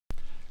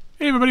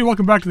Hey everybody,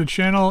 welcome back to the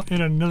channel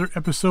in another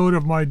episode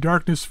of my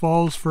Darkness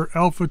Falls for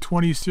Alpha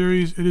 20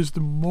 series. It is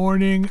the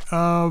morning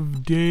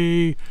of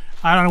day,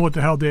 I don't know what the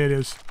hell day it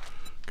is.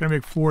 Gonna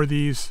make 4 of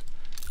these.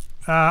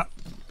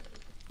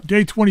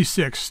 Day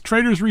 26.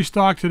 Trader's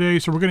restocked today,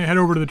 so we're gonna head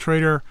over to the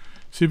trader,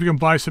 see if we can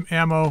buy some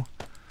ammo.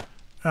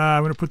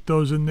 I'm gonna put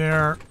those in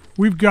there.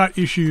 We've got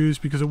issues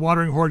because a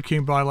wandering horde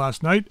came by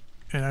last night,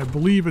 and I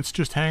believe it's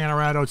just hanging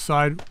around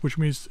outside, which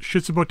means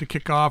shit's about to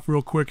kick off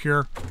real quick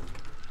here.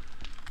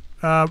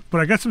 But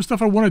I got some stuff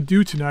I want to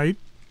do tonight.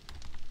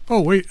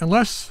 Oh, wait,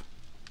 unless...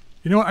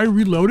 You know what, I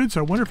reloaded,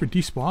 so I wonder if it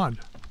despawned.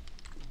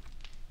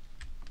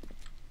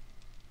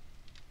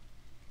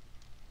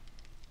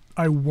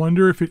 I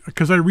wonder if it...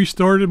 Because I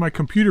restarted my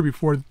computer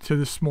before to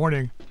this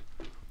morning.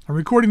 I'm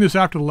recording this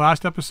after the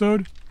last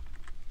episode.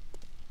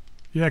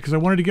 Yeah, because I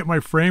wanted to get my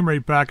frame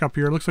rate back up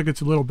here. It looks like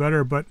it's a little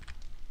better, but...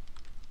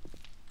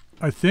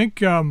 I think,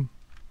 they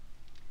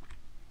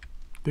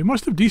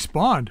must have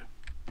despawned.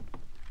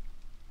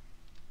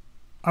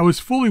 I was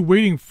fully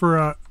waiting for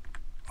a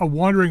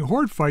wandering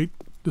horde fight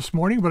this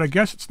morning, but I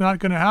guess it's not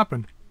going to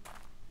happen.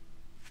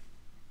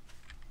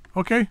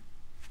 Okay,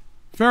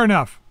 fair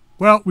enough.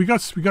 Well, we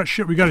got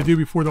shit we got to do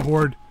before the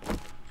horde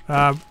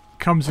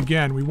comes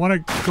again. We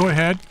want to go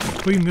ahead,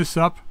 clean this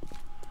up.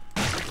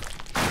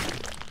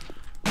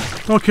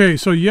 Okay,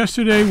 so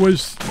yesterday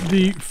was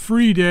the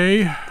free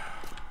day.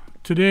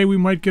 Today we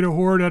might get a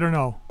horde. I don't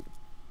know.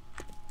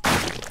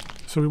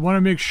 So we want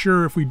to make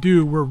sure if we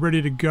do, we're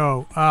ready to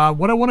go.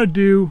 What I want to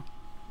do,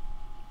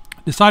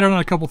 decided on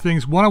a couple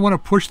things. One, I want to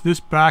push this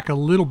back a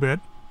little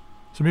bit.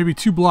 So maybe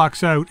 2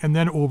 blocks out and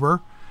then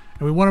over.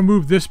 And we want to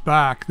move this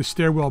back, the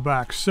stairwell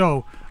back.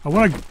 So I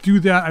want to do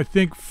that, I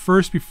think,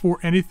 first before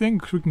anything,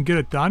 so we can get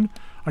it done.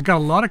 I got a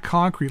lot of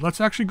concrete. Let's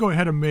actually go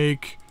ahead and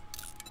make,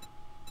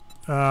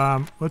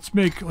 let's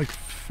make like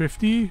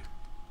 50.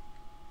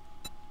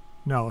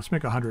 No, let's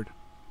make 100.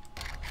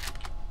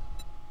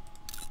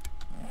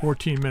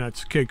 14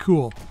 minutes. Okay,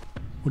 cool.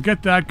 We'll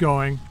get that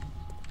going.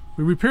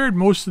 We repaired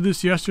most of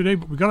this yesterday,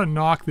 but we got to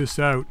knock this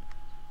out.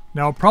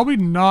 Now, I'll probably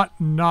not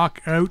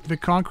knock out the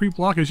concrete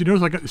block. As you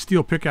notice, I got the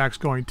steel pickaxe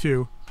going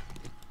too.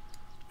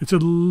 It's a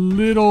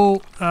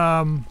little,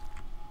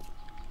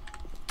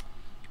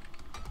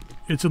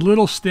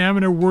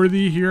 stamina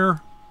worthy here,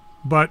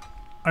 but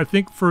I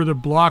think for the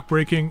block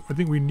breaking, I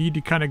think we need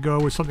to kind of go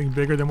with something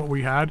bigger than what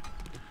we had.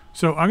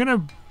 So I'm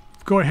going to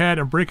go ahead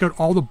and break out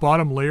all the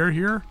bottom layer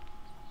here.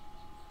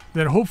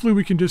 Then hopefully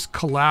we can just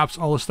collapse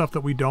all the stuff that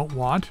we don't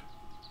want.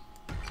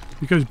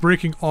 Because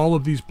breaking all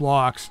of these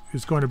blocks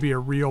is going to be a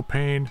real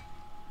pain.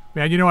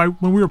 Man, you know,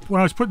 when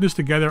I was putting this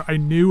together, I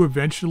knew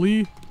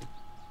eventually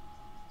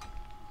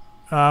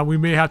we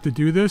may have to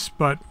do this,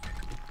 but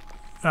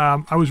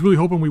I was really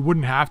hoping we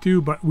wouldn't have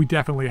to, but we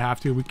definitely have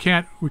to. We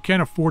can't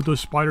afford those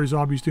spider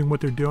zombies doing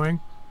what they're doing.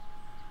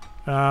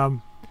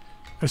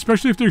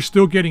 Especially if they're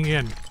still getting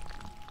in.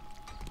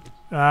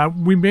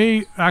 We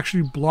may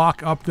actually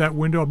block up that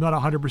window. I'm not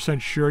 100%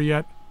 sure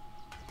yet.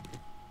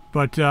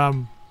 But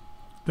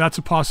that's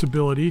a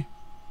possibility.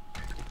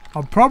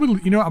 I'll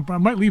probably, you know, I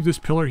might leave this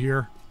pillar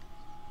here.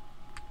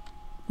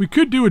 We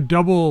could do a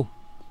double...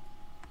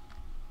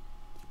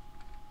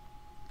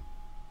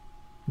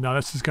 No,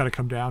 this has got to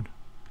come down.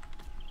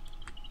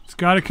 It's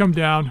got to come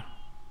down.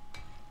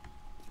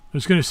 I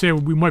was going to say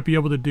we might be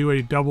able to do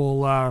a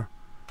double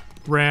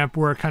ramp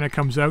where it kind of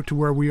comes out to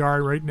where we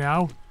are right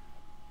now.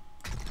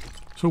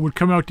 So it would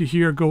come out to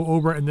here, go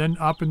over, and then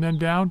up, and then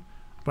down.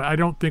 But I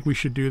don't think we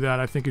should do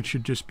that. I think it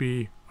should just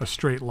be a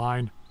straight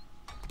line.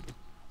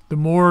 The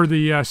more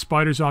the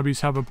spider zombies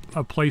have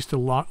a place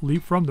to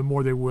leap from, the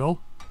more they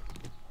will.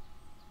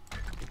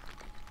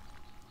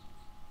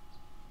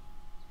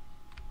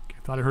 Okay,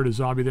 thought I heard a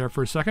zombie there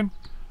for a second.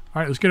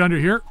 Alright, let's get under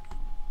here.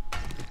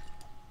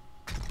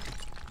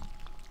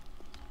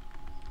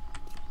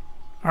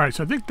 Alright,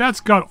 so I think that's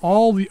got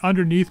all the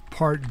underneath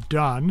part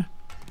done.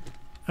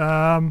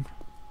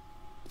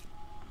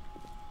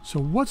 So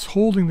what's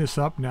holding this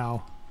up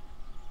now?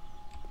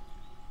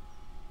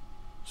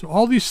 So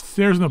all these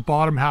stairs on the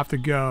bottom have to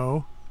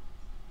go.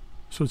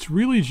 So it's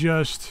really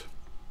just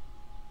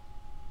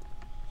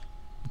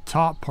the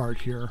top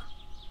part here.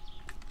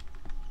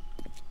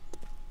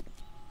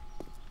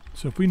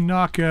 So if we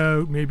knock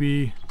out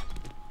maybe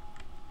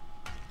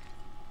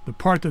the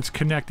part that's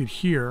connected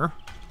here.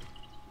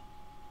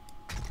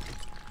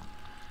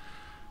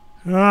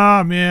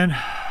 Ah, man.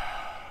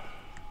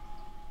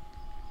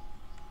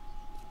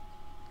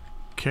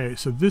 Okay,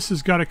 so this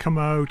has got to come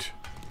out.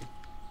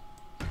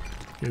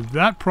 Okay,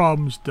 that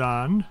problem's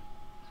done.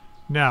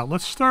 Now,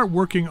 let's start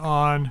working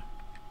on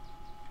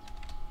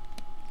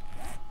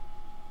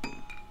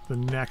the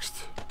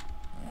next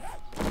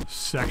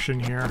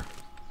section here.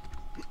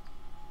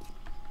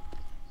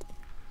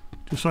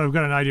 Just so I've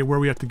got an idea where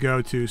we have to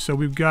go to. So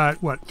we've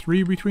got, what,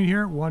 3 between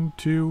here? 1,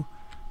 2,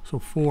 so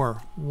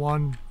 4.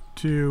 1,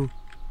 2,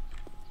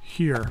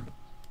 here.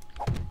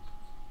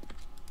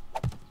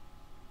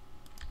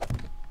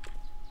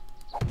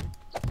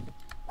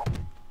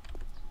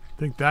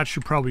 I think that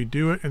should probably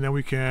do it, and then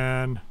we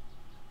can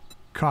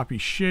copy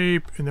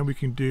shape, and then we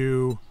can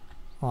do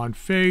on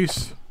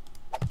face.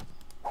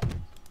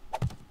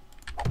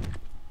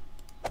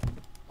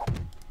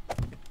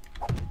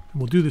 And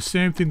we'll do the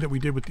same thing that we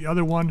did with the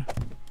other one.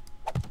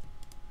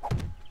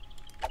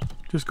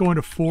 Just going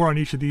to 4 on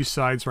each of these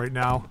sides right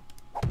now.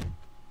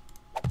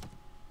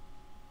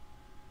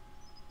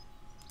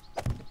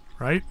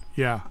 Right?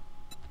 Yeah.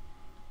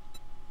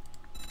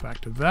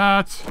 Back to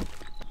that.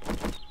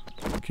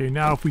 Okay,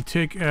 now if we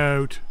take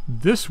out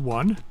this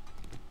one.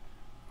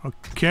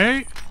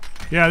 Okay.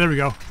 Yeah, there we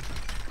go.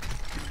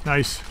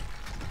 Nice.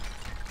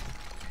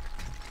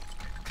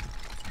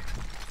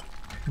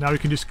 Now we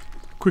can just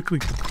quickly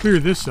clear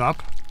this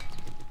up.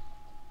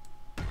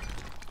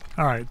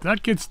 Alright,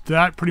 that gets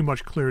that pretty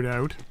much cleared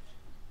out.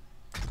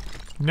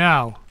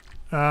 Now,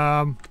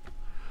 I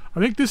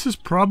think this is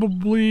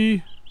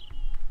probably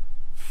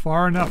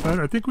far enough out.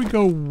 I think we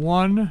go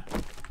 1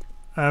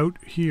 out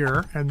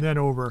here and then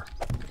over.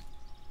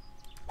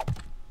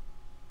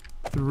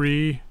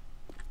 3,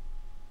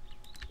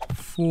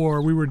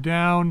 4. We were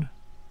down.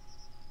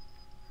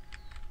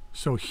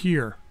 So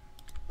here.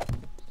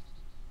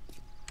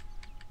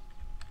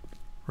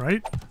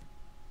 Right?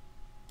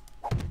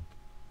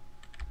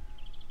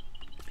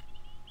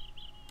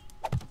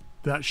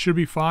 That should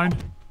be fine.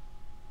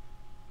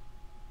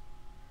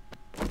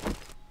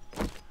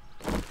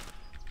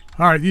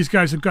 Alright, these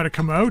guys have got to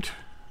come out.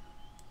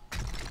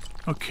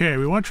 Okay,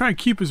 we want to try and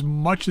keep as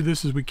much of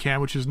this as we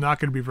can, which is not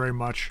going to be very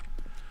much.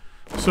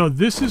 So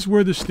this is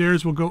where the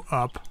stairs will go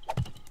up.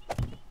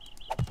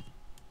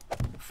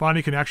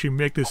 Finally can actually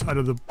make this out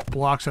of the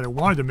blocks that I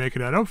wanted to make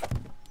it out of.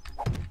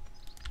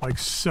 Like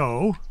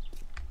so.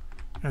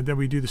 And then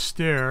we do the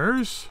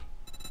stairs.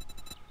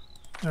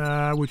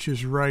 Which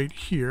is right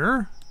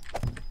here.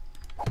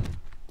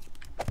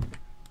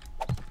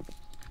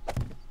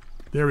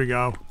 There we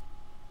go.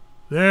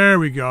 There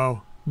we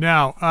go.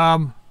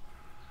 Now,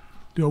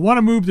 do I want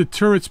to move the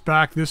turrets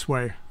back this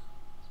way?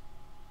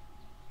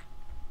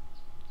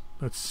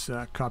 Let's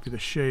copy the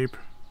shape.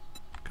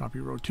 Copy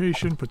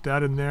rotation. Put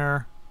that in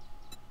there.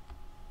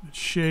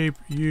 Shape,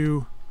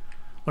 U.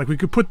 Like we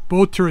could put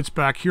both turrets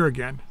back here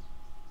again.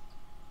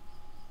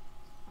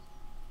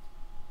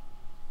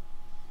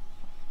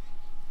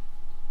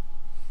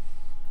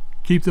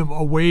 Keep them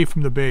away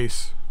from the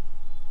base.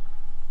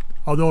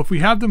 Although if we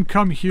have them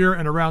come here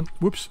and around,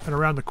 whoops, and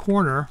around the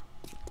corner,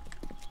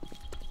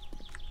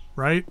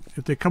 right?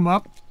 If they come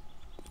up,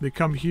 they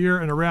come here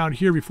and around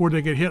here before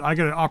they get hit, I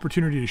got an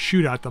opportunity to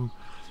shoot at them.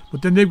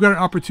 But then they've got an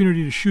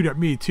opportunity to shoot at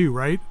me too,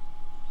 right?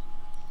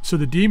 So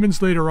the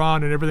demons later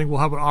on and everything will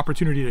have an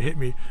opportunity to hit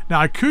me. Now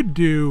I could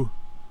do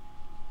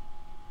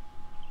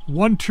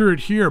 1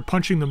 turret here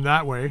punching them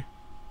that way,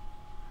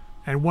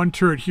 and 1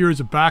 turret here as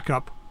a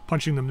backup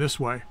punching them this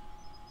way.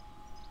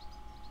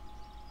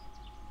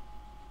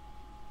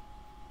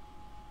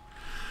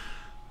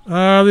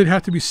 They'd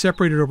have to be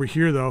separated over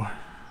here though.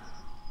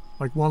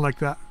 Like one like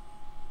that.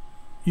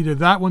 Either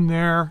that one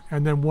there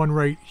and then one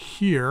right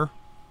here.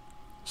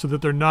 So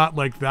that they're not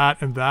like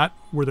that and that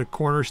where the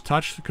corners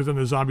touch, because then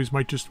the zombies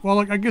might just, well,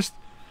 like I guess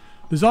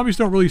the zombies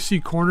don't really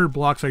see corner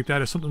blocks like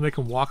that as something they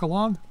can walk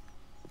along.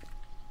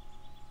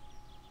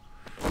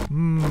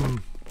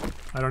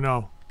 I don't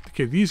know.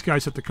 Okay, these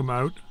guys have to come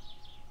out.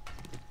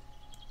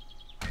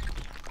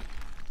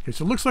 Okay,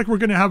 so it looks like we're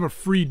going to have a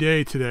free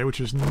day today, which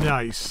is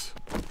nice.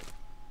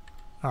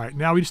 Alright,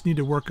 now we just need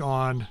to work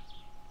on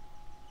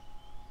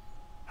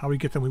how we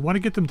get them. We want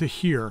to get them to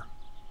here.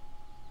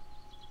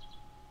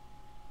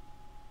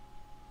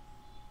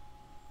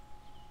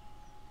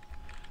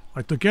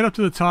 Like they'll get up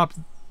to the top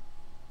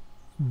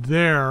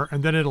there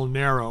and then it'll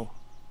narrow.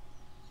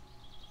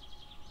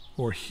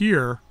 Or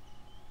here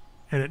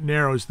and it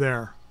narrows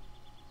there.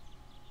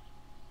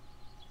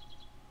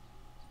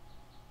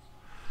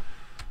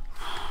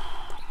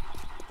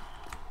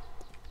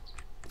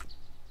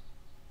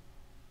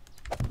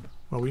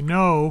 Well, we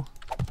know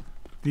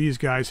these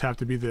guys have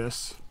to be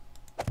this.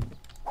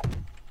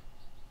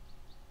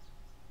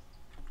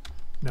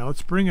 Now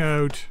let's bring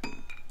out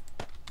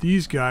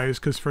these guys,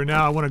 because for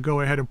now I want to go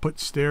ahead and put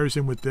stairs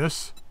in with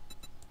this.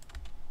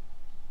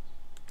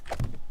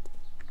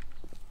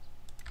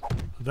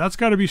 That's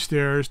got to be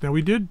stairs. Now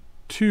we did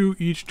 2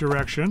 each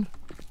direction.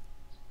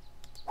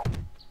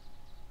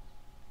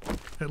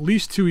 At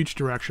least 2 each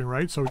direction,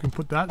 right? So we can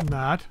put that and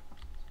that.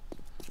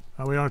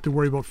 We don't have to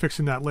worry about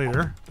fixing that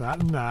later. That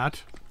and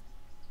that.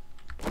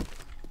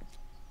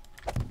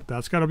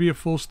 That's got to be a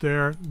full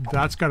stair.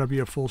 That's got to be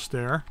a full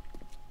stair.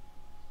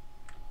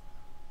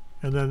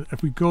 And then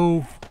if we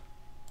go,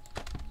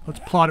 let's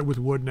plot it with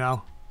wood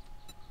now.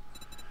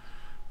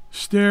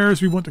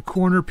 Stairs, we want the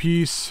corner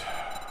piece.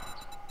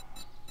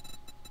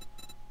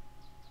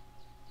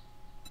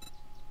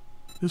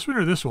 This one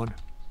or this one?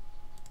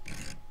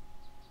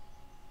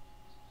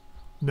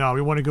 No,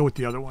 we want to go with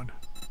the other one.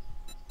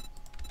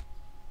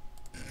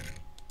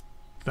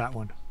 That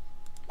one.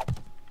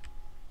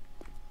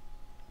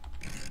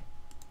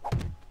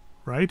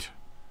 Right?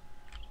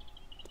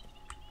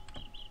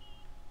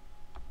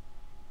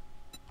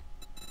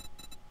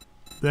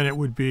 Then it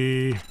would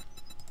be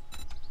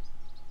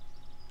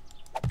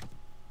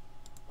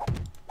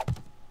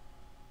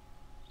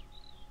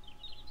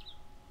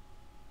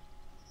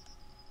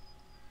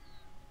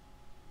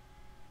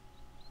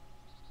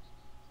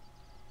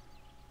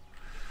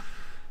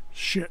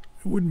shit.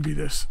 It wouldn't be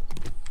this.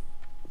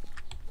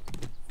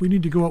 We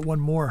need to go out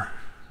one more.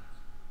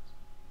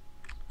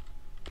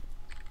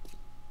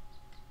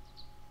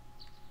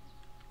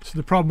 This is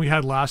the problem we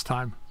had last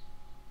time.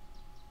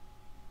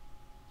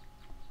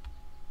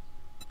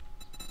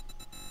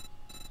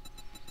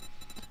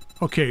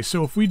 Okay,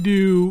 so if we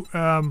do...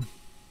 God,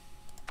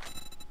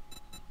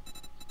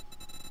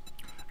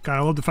 I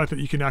love the fact that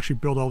you can actually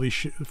build all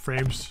these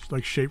frames,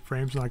 like shape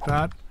frames like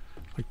that.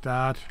 Like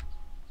that.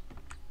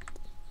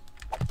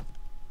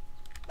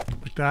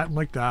 Like that and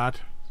like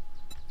that.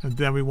 And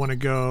then we want to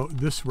go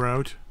this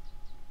route.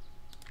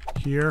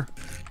 Here.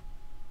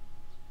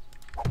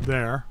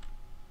 There.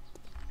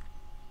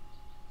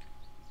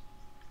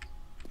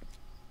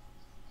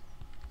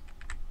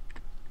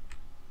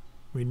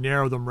 We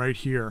narrow them right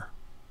here.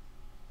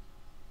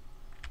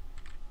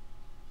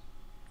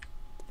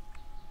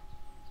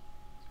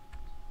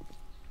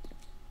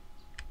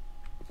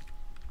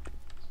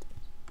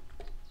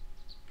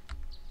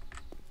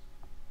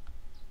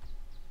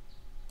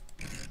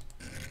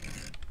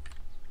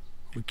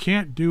 We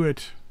can't do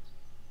it.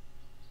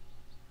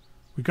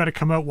 We got to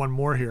come out one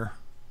more here.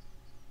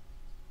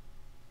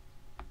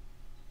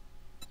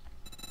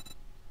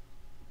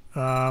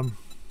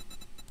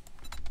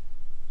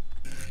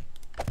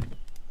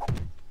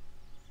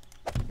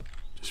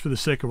 Just for the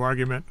sake of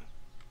argument.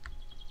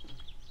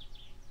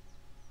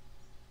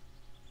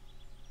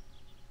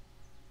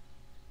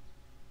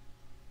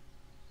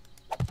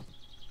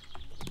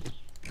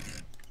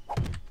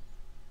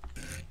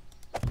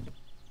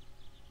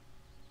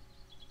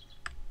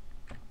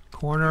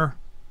 Corner.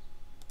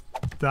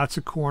 That's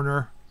a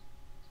corner.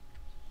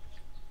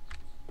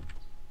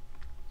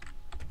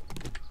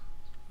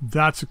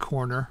 That's a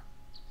corner.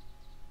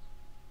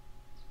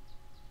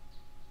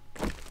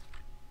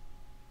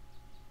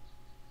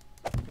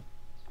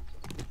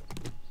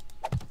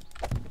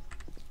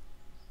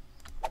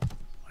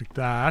 Like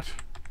that.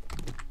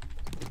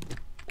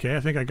 Okay,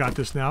 I think I got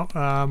this now.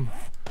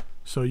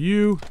 So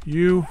you.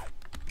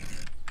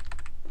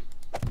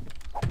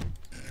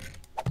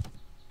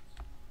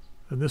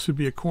 And this would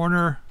be a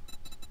corner.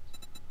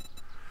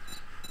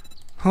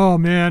 Oh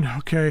man,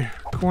 okay.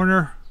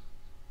 Corner.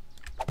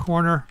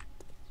 Corner.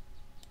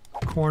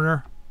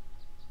 Corner.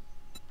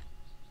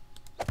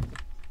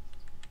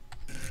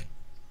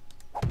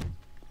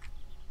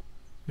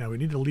 Now we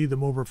need to lead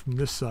them over from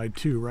this side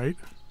too, right?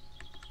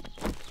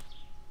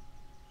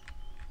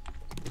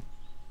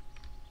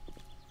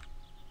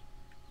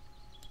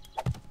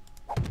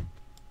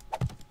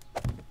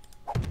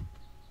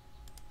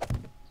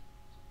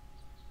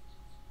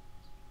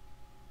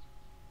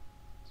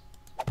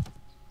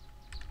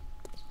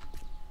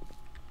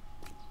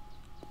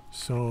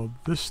 So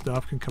this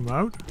stuff can come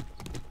out.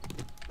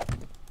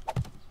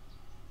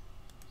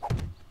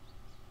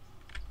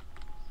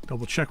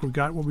 Double check we've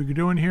got what we're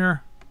doing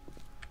here.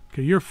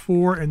 Okay, you're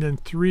 4 and then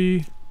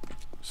 3.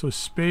 So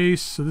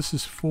space. So this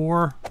is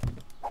 4.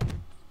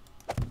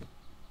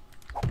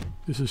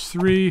 This is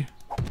 3.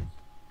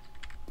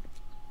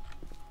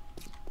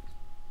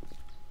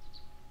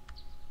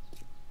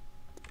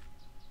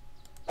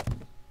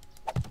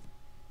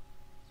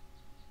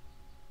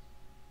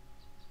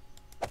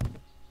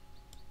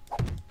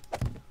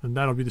 And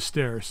that'll be the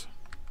stairs.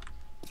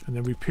 And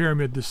then we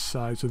pyramid this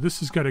side. So this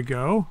has got to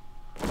go.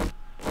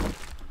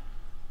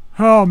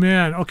 Oh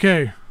man,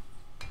 okay.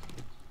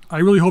 I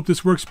really hope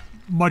this works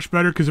much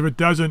better, because if it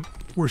doesn't,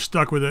 we're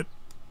stuck with it.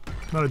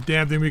 Not a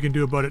damn thing we can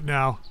do about it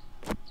now.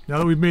 Now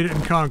that we've made it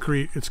in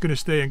concrete, it's going to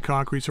stay in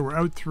concrete. So we're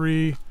out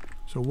 3.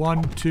 So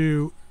 1,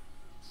 2,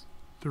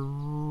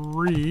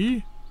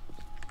 3.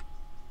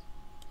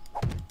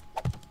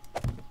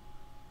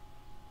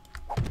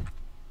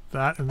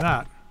 That and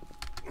that.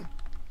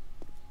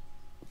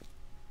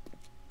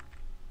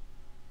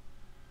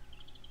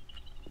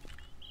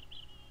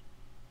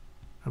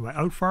 Am I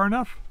out far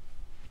enough?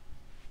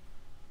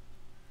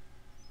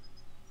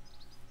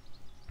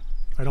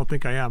 I don't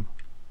think I am.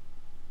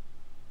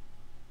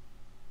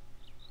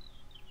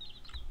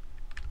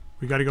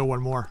 We got to go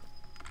one more.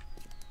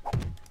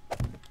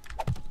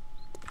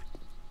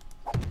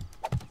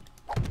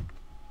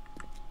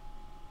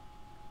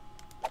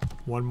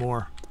 One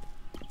more.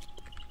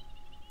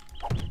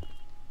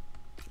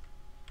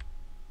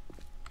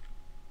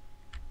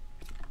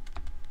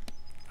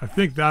 I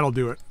think that'll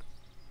do it.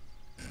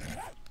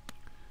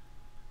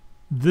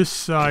 This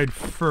side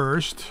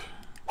first.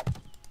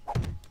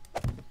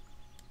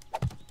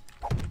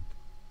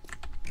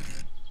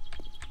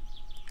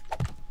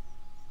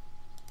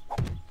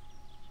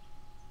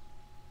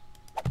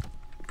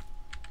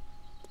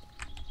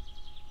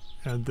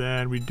 And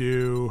then we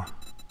do...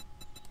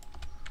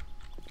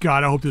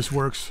 God, I hope this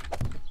works.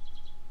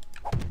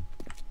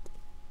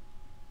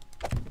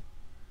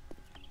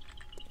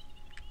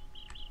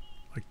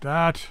 Like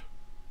that.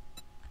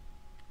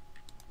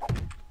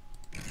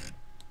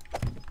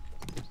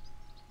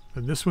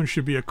 And this one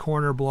should be a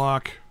corner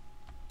block.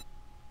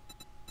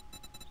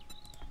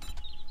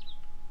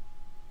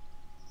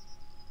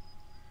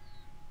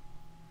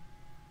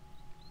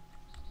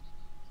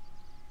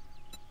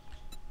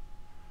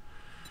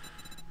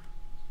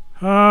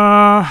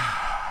 Okay,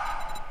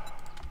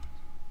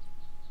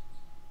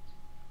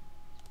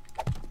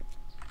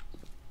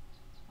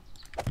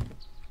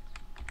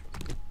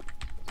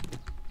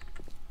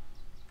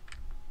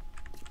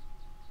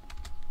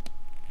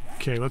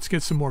 let's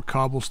get some more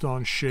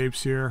cobblestone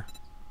shapes here.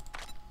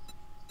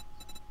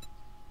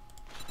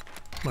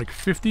 Like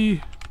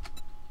 50.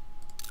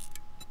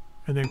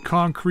 And then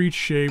concrete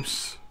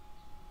shapes.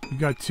 We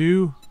got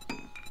 2.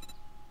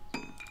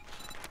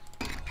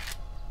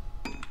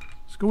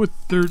 Let's go with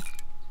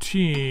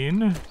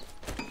 13.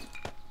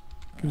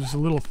 Gives us a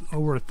little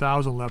over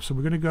 1,000 left. So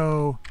we're going to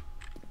go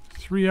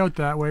 3 out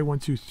that way. 1,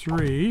 2,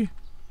 3.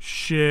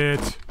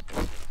 Shit.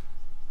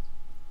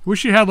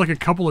 Wish you had like a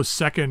couple of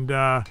second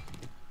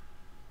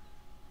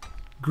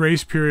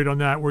grace period on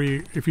that where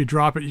you, if you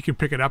drop it, you can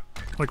pick it up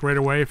like right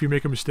away if you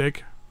make a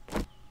mistake.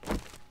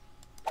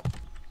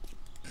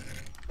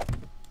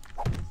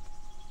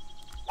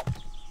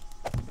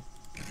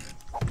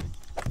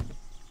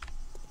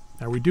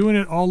 Are we doing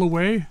it all the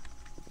way?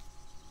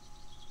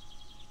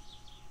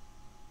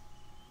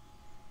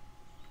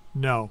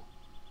 No.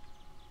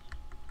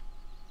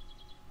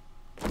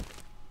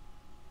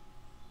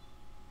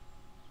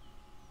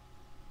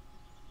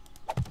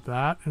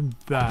 That and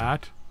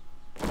that.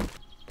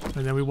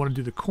 And then we want to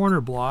do the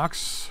corner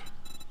blocks,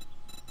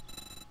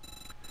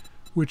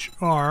 which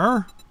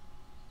are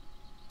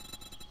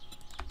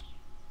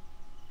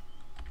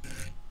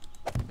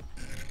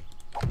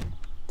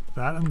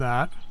that and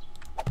that.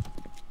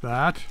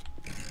 That.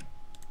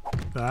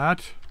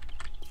 That.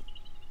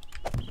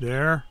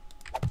 There.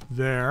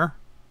 There.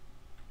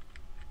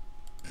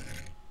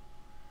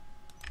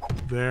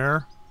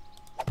 There.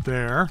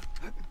 There.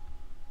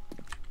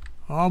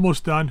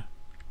 Almost done.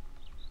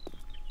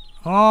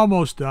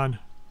 Almost done.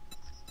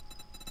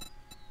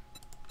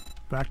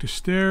 Back to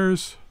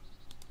stairs.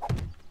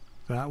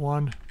 That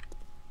one.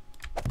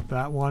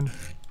 That one.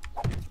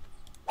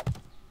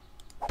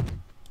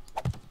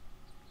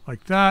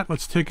 Like that.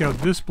 Let's take out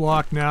this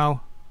block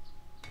now.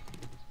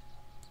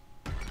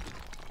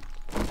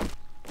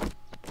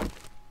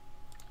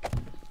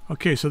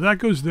 Okay, so that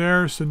goes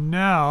there. So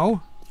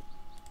now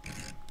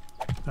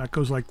that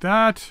goes like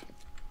that.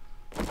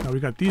 Now we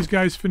got these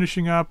guys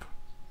finishing up.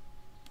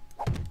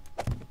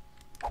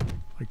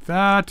 Like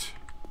that.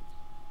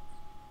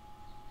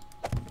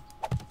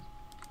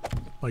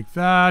 Like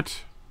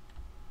that.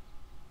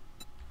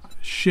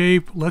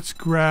 Shape. Let's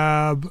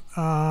grab,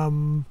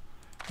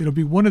 it'll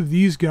be one of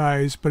these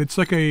guys, but it's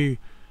like a,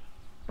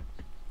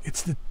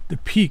 it's the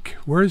peak.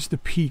 Where's the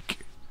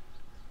peak?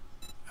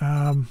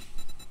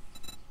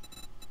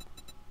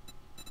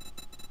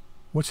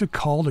 What's it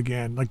called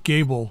again? Like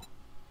gable.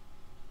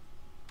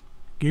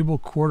 Gable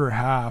quarter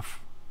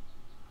half.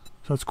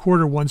 So it's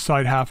quarter one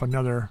side, half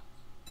another.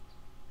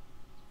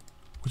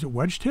 Was it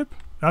wedge tip?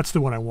 That's the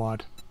one I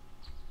want.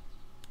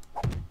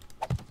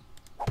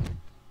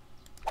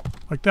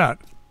 Like that.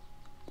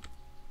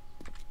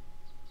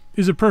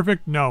 Is it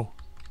perfect? No.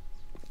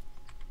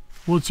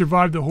 Will it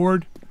survive the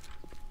horde?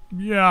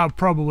 Yeah,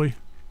 probably.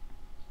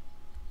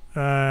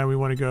 We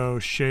want to go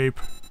shape.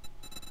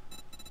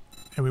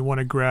 And we want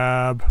to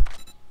grab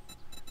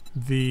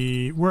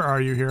the... Where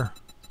are you here?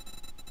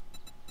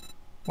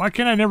 Why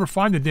can't I never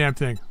find the damn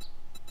thing?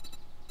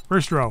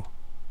 First row.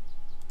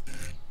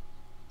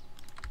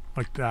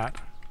 Like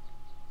that.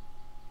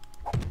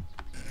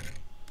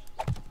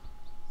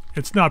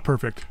 It's not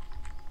perfect.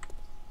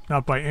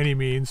 Not by any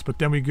means, but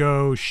then we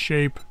go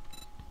shape.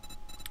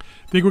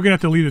 I think we're going to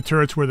have to leave the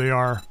turrets where they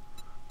are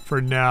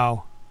for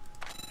now.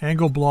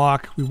 Angle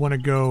block, we want to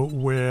go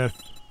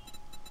with...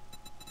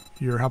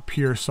 You're up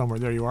here somewhere.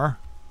 There you are.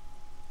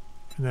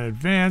 And then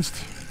advanced.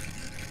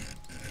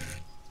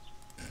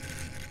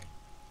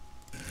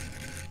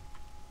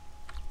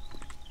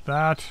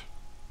 That.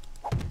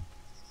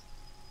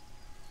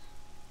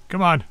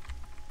 Come on.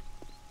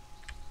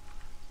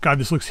 God,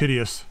 this looks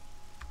hideous.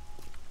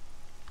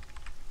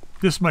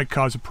 This might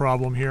cause a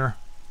problem here.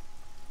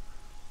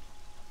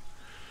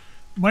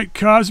 Might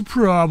cause a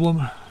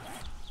problem.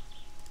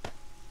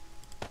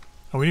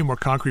 Oh, we need more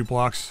concrete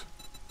blocks.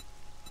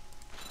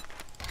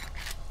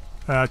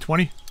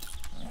 20.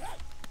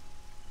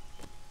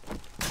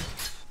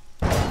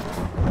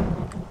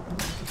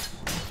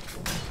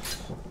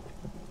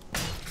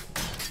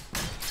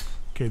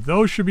 Okay,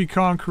 those should be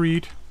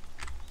concrete.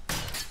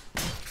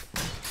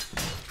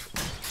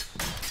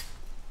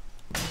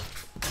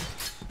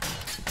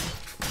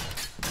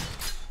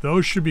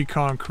 Those should be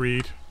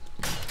concrete.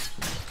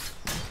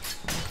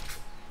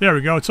 There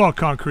we go, it's all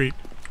concrete.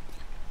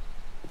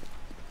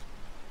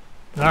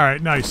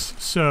 Alright, nice.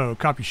 So,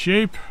 copy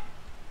shape.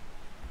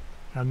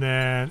 And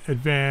then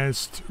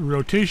advanced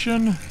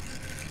rotation.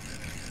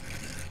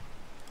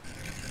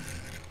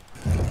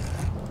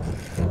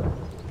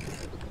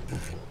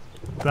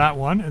 That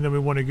one. And then we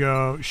want to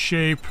go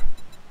shape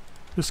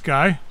this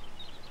guy.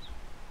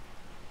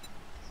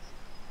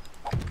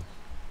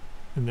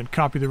 And then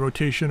copy the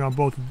rotation on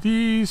both of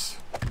these.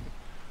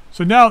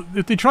 So now,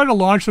 if they try to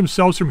launch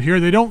themselves from here,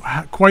 they don't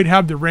quite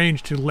have the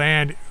range to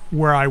land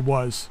where I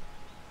was.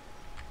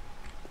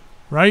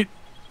 Right?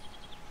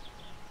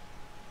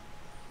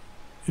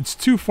 It's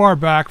too far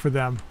back for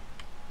them.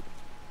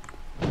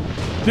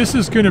 This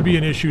is going to be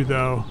an issue,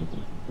 though.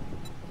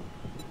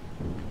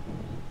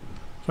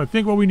 So I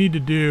think what we need to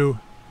do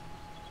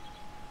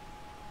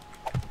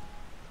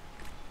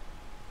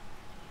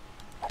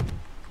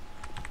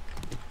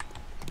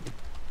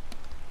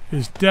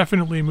is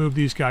definitely move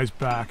these guys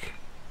back.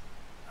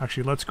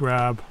 Actually, let's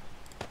grab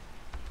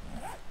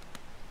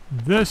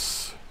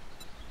this.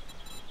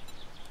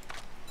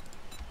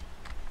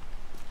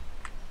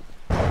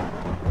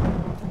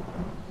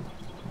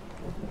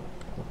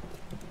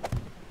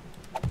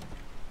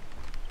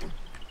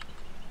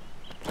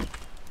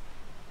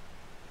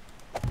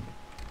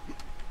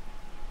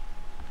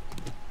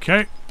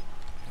 Okay.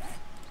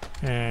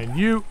 And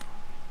you.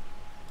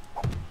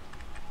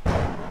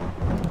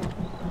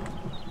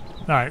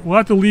 Alright, we'll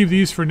have to leave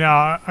these for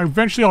now.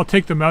 Eventually I'll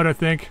take them out, I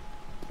think.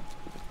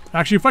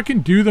 Actually, if I can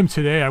do them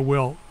today, I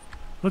will.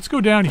 Let's go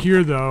down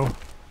here, though.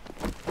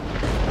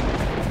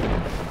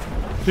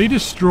 They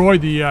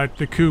destroyed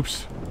the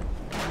coops.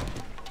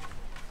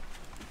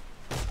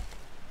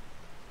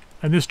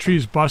 And this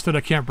tree's busted.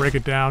 I can't break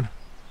it down.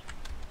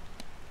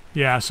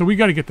 Yeah, so we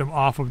got to get them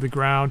off of the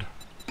ground.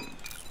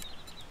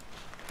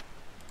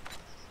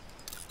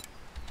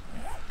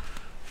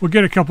 We'll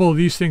get a couple of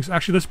these things.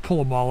 Actually, let's pull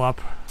them all up.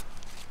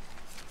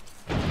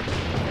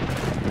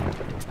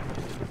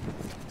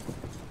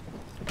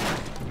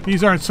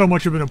 These aren't so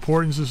much of an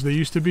importance as they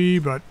used to be,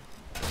 but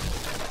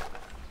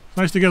it's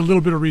nice to get a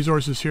little bit of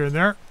resources here and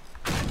there.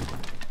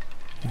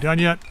 You done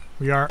yet?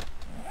 We are.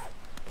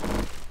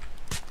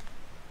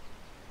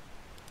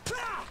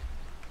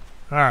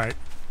 Alright.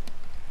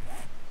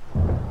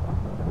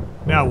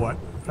 Now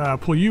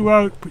what? Pull you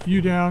out, put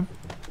you down.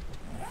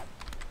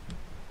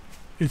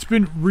 It's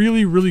been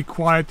really, really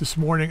quiet this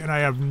morning, and I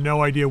have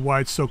no idea why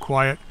it's so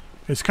quiet.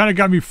 It's kind of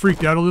got me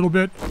freaked out a little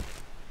bit.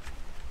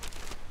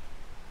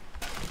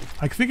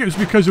 I think it was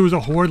because there was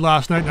a horde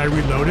last night and I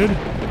reloaded.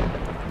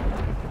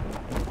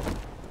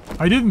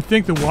 I didn't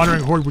think the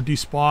wandering horde would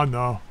despawn,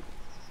 though.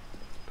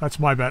 That's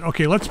my bad.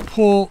 Okay, let's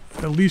pull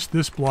at least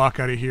this block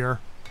out of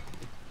here.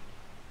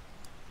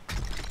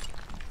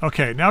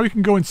 Okay, now we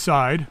can go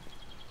inside.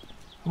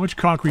 How much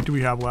concrete do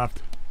we have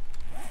left?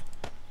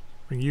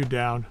 Bring you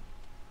down.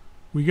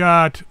 We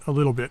got a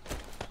little bit.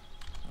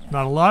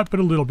 Not a lot, but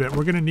a little bit.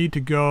 We're going to need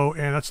to go,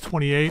 and that's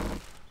 28.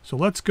 So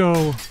let's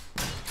go...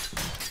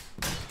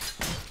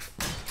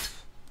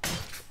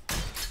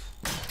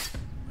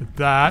 with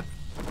that.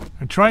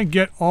 And try and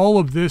get all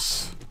of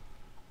this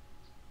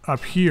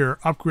up here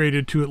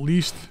upgraded to at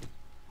least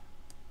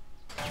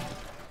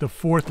the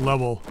 4th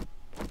level.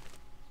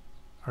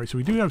 Alright, so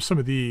we do have some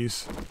of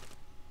these.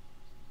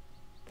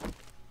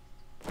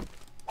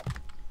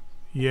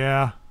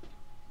 Yeah.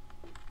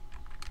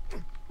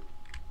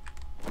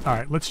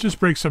 Alright, let's just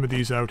break some of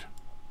these out.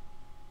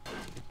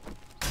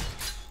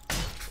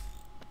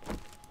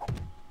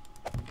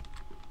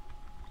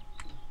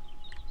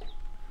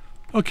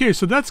 Okay,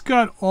 so that's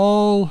got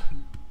all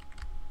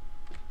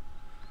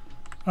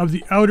of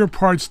the outer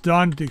parts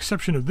done, with the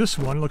exception of this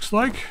one, looks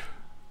like.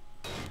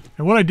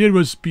 And what I did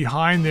was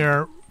behind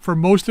there, for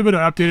most of it,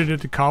 I updated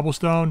it to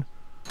cobblestone.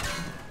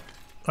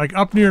 Like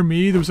up near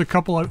me, there was a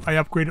couple I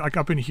upgraded, like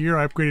up in here,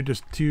 I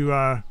upgraded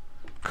to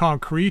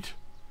concrete.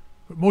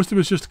 But most of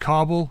it's just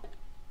cobble.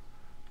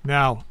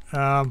 Now,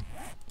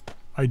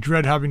 I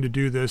dread having to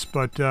do this,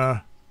 but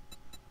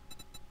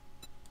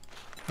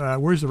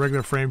where's the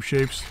regular frame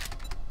shapes?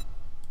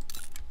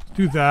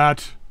 Do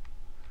that.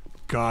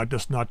 God,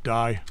 does not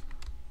die.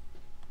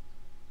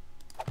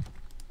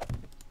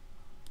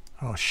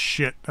 Oh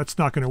shit, that's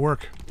not going to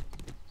work.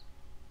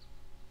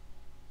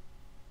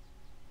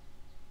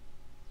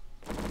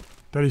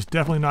 That is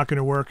definitely not going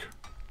to work.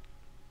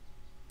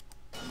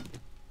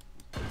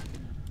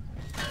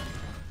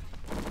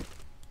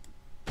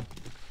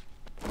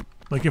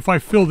 Like if I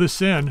fill this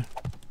in,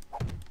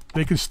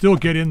 they can still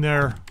get in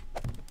there.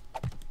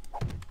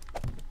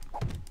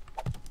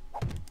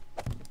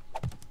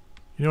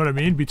 You know what I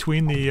mean?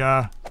 Between the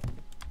I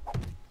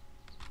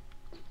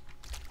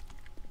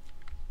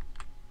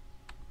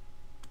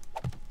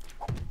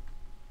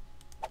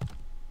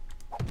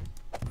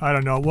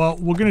don't know. Well,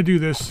 we're going to do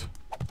this.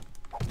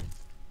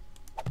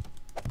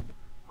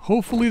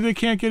 Hopefully they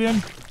can't get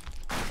in.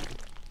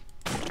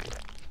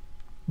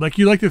 Like,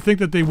 you like to think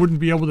that they wouldn't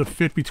be able to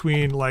fit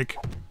between, like,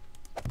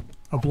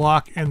 a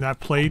block and that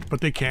plate,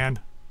 but they can.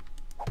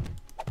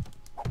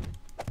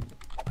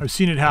 I've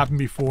seen it happen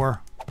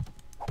before.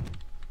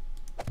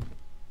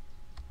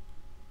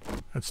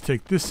 Let's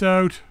take this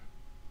out.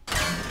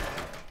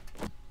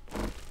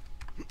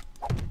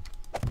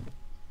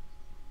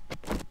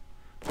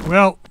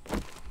 Well,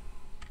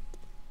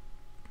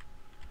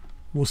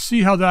 we'll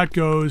see how that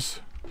goes.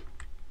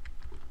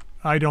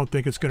 I don't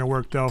think it's going to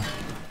work, though.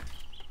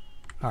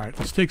 Alright,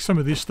 let's take some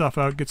of this stuff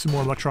out, get some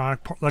more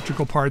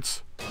electrical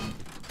parts.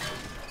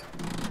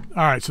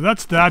 Alright, so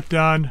that's that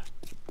done.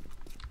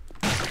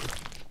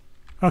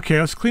 Okay,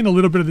 let's clean a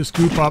little bit of this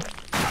goop up.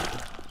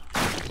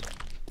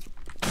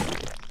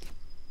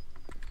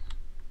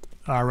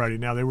 Alrighty,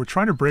 now they were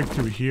trying to break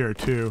through here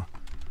too.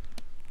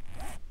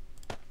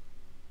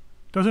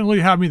 Doesn't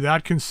really have me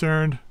that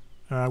concerned.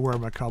 Where are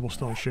my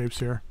cobblestone shapes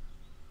here?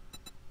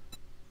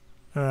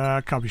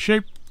 Copy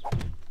shape.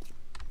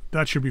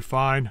 That should be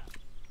fine.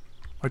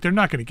 Like, they're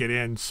not going to get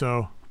in,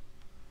 so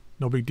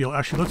no big deal.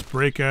 Actually, let's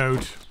break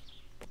out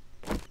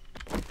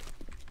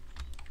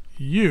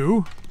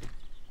you.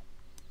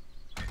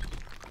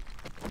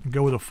 And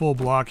go with a full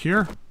block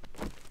here.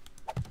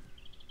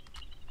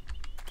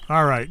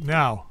 Alright,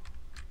 now.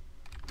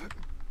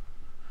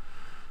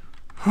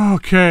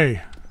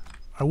 Okay.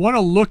 I want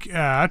to look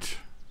at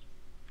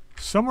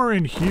somewhere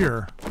in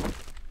here.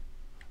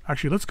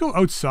 Actually, let's go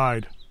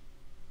outside.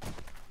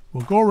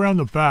 We'll go around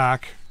the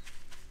back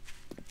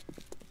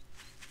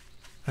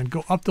and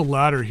go up the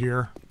ladder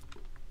here.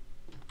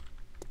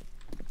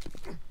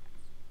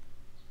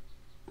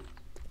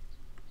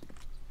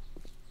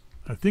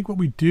 I think what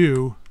we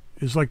do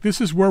is, like,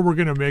 this is where we're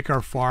going to make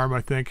our farm,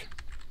 I think.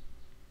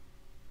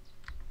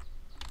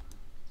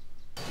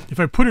 If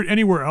I put it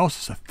anywhere else,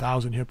 it's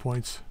 1,000 hit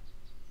points.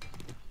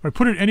 If I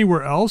put it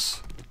anywhere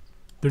else,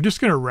 they're just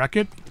going to wreck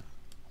it.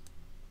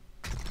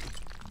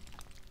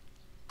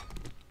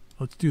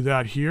 Let's do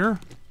that here.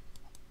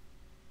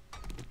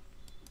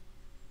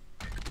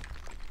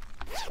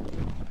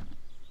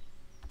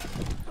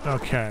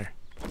 Okay.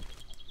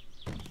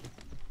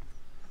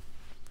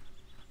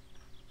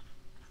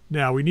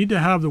 Now, we need to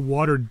have the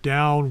water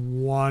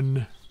down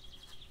one.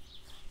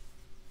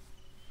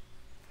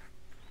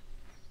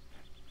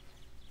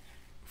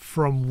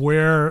 From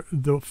where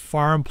the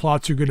farm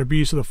plots are going to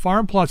be. So the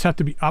farm plots have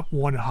to be up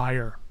one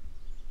higher.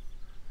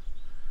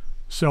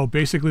 So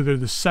basically they're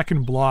the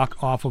second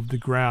block off of the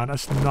ground.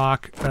 Let's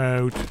knock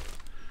out...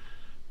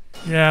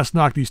 Yeah, let's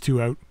knock these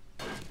two out.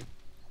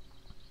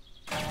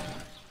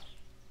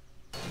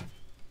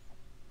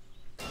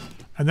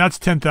 And that's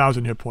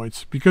 10,000 hit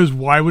points. Because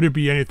why would it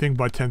be anything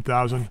but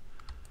 10,000?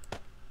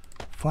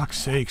 Fuck's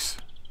sakes.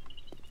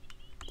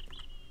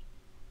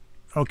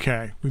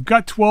 Okay, we've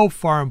got 12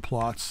 farm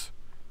plots.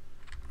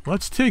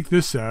 Let's take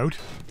this out.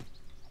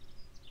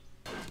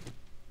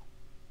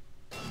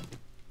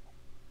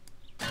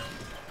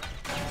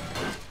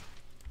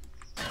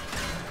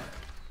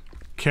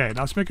 Okay,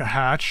 now let's make a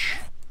hatch.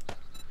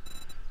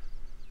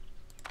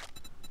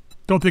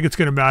 Don't think it's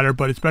going to matter,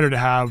 but it's better to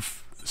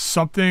have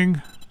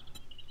something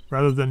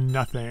rather than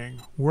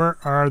nothing. Where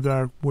are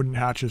the wooden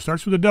hatches?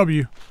 Starts with a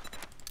W.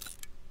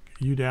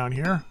 Get you down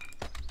here.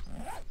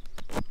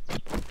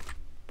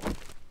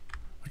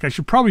 Like, I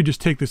should probably just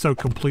take this out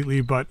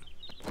completely, but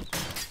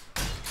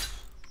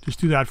just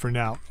do that for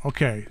now.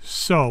 Okay,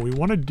 so we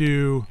want to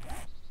do...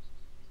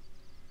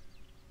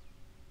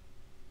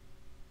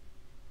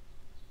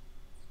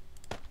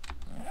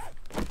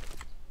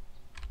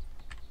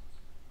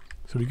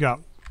 So we got...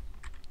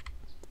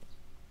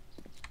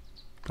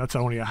 That's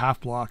only a half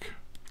block.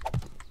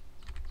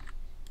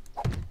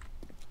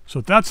 So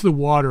if that's the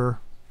water...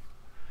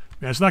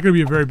 Man, it's not going to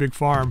be a very big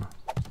farm.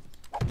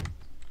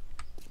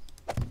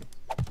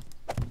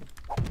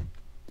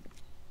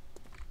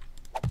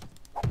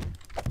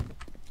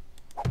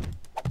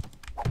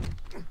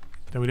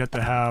 Then we'd have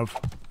to have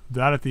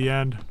that at the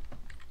end.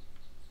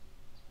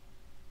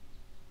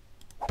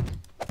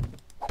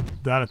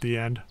 That at the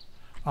end.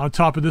 On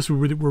top of this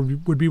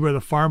would be where the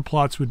farm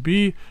plots would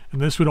be, and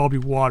this would all be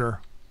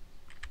water.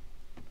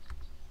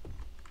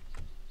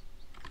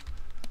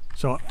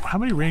 So how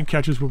many rain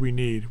catches would we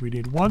need? We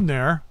need one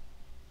there.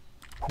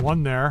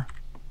 One there.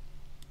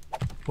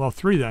 Well,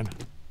 3 then.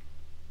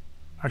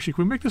 Actually,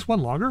 can we make this one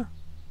longer?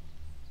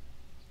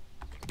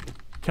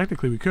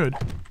 Technically, we could.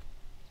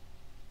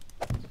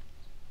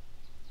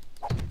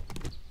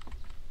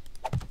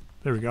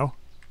 There we go.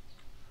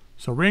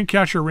 So rain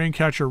catcher, rain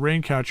catcher,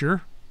 rain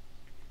catcher.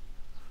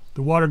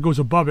 The water goes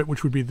above it,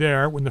 which would be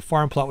there, when the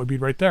farm plot would be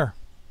right there.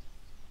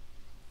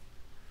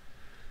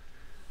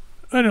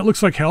 And it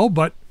looks like hell,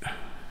 but...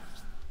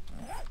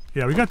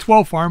 Yeah, we got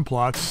 12 farm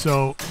plots,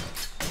 so...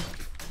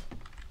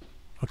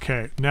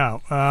 Okay,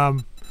 now,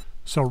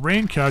 so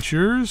rain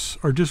catchers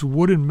are just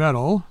wood and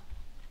metal.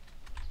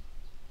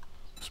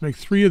 Let's make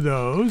 3 of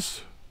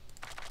those.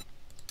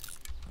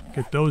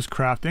 Get those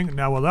crafting.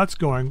 Now, while that's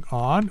going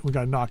on, we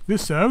gotta knock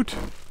this out.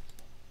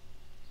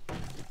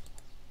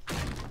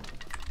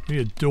 We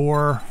need a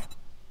door.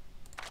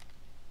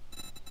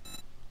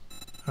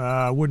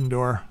 Wooden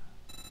door.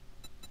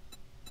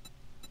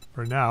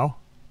 For now.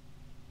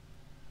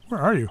 Where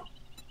are you?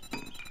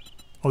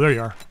 Oh, there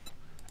you are.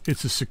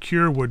 It's a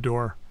secure wood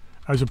door,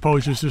 as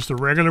opposed to just a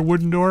regular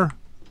wooden door.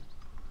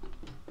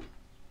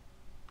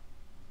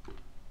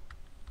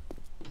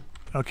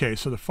 Okay,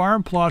 so the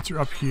farm plots are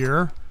up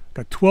here.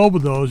 Got 12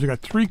 of those. We got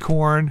 3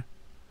 corn,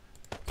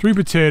 3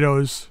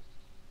 potatoes,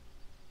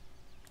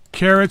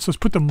 carrots. Let's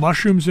put the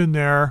mushrooms in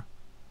there.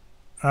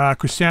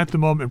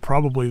 Chrysanthemum and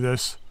probably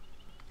this.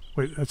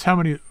 Wait, that's how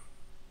many?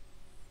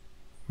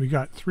 We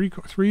got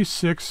 3,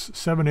 6,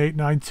 7, 8,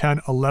 9,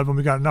 10, 11.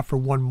 We got enough for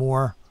one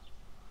more.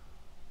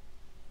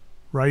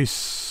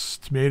 Rice,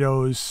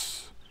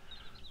 tomatoes,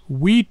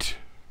 wheat.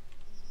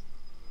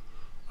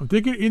 I'm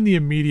thinking in the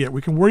immediate.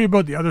 We can worry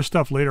about the other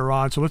stuff later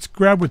on. So let's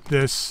grab with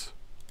this.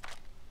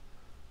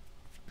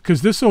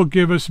 Because this will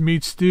give us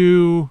meat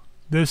stew,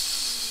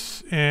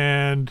 this,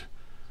 and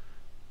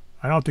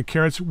I don't know if the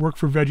carrots work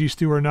for veggie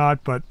stew or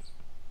not, but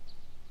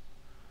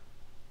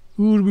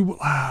ooh,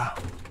 how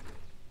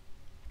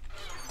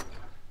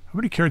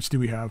many carrots do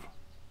we have?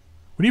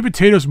 We need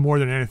potatoes more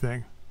than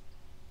anything.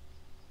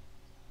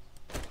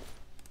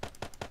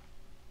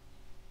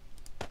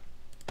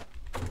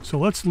 So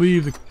let's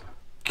leave the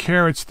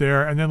carrots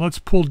there, and then let's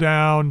pull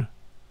down.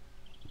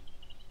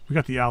 We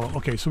got the aloe.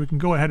 Okay, so we can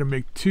go ahead and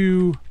make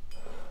 2.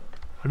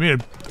 I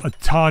made a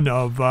ton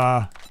of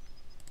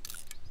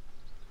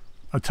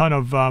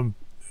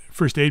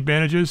first aid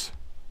bandages.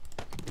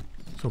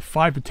 So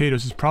 5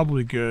 potatoes is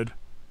probably good.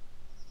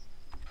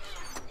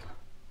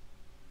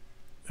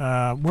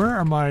 Where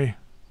am I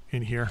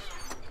in here?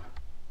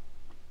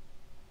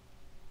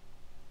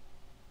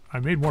 I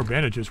made more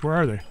bandages. Where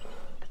are they?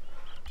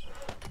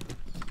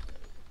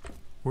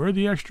 Where are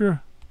the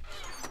extra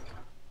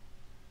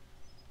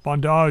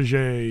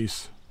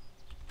bandages?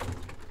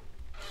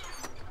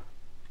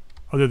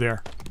 Oh, they're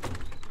there.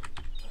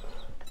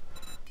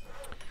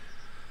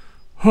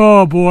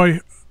 Oh boy.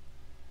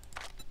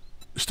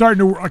 Starting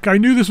to, like, I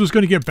knew this was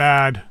going to get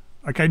bad.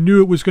 Like, I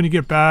knew it was going to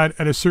get bad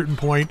at a certain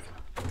point.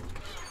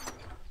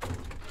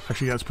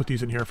 Actually, let's put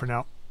these in here for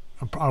now.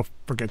 I'll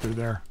forget they're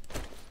there.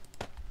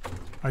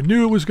 I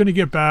knew it was going to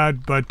get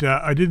bad, but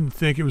I didn't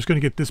think it was going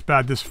to get this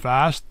bad this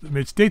fast. I mean,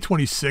 it's day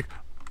 26.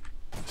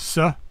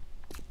 So,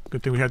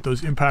 good thing we had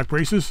those impact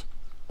braces.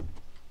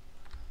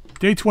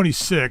 Day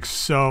 26,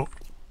 so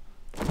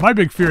my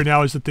big fear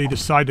now is that they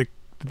decide that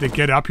they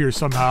get up here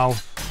somehow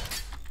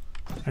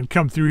and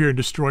come through here and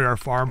destroy our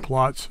farm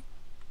plots.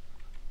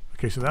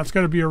 Okay, so that's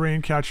got to be a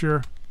rain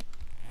catcher.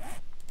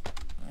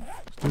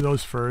 Let's do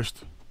those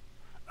first.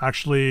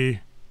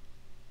 Actually,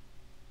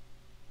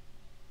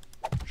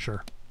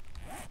 sure.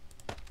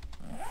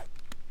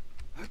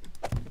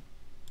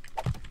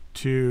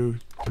 2,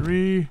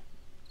 3,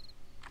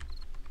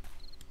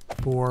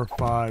 4,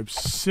 5,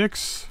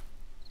 6.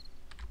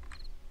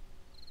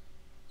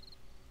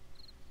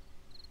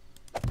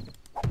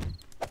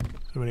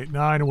 7, 8,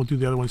 9, and we'll do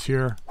the other ones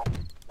here.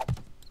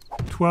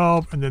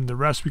 12, and then the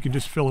rest we can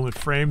just fill in with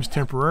frames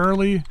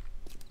temporarily,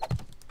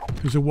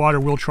 because the water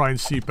will try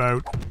and seep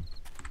out.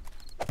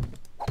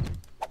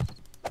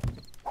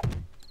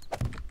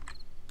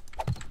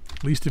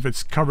 At least if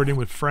it's covered in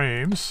with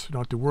frames, you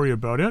don't have to worry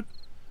about it.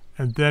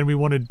 And then we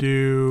want to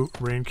do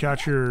rain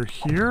catcher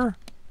here,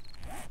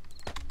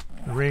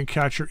 a rain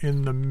catcher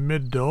in the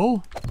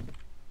middle,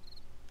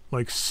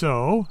 like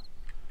so.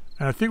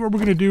 And I think what we're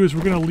going to do is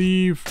we're going to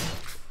leave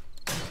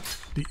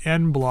the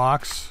end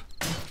blocks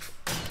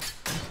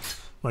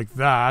like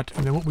that.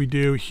 And then what we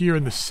do here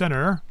in the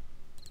center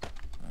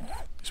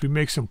is we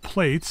make some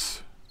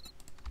plates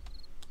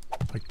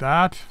like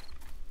that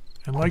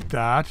and like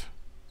that.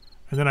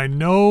 And then I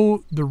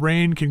know the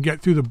rain can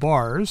get through the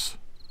bars.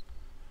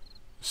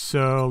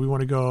 So we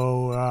want to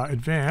go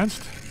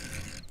advanced.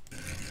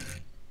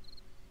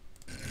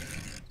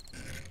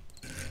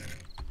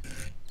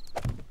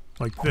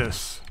 Like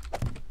this.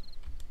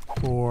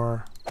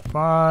 4,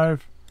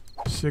 5,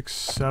 6,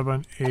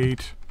 7,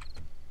 8,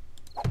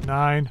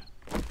 9.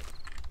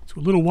 It's a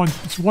little one.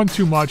 It's one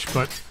too much,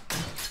 but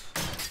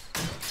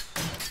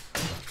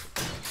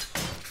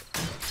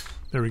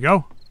there we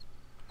go.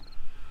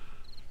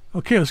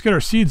 Okay, let's get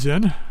our seeds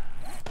in.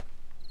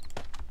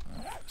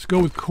 Let's go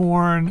with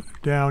corn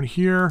down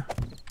here.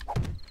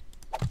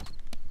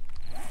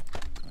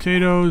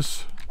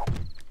 Potatoes.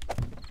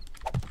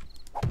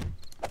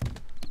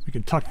 We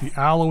can tuck the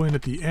aloe in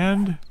at the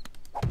end.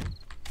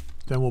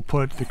 Then we'll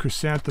put the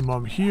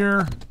chrysanthemum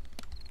here.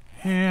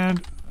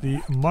 And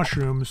the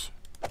mushrooms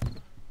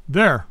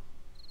there.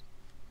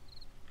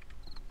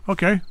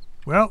 Okay.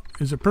 Well,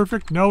 is it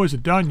perfect? No. Is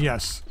it done?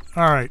 Yes.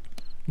 All right.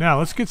 Now,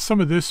 let's get some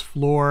of this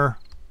floor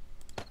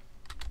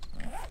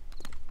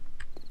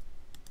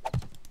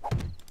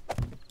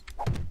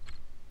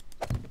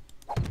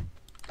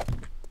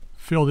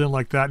filled in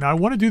like that. Now I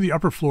want to do the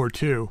upper floor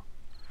too.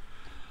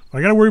 I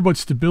got to worry about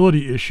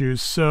stability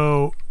issues.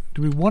 So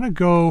do we want to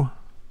go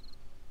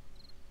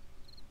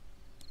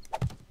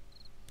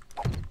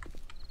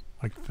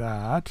like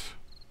that?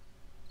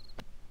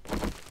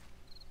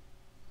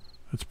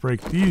 Let's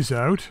break these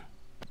out.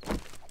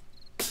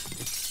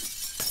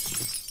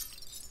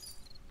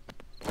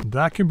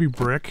 That can be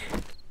brick.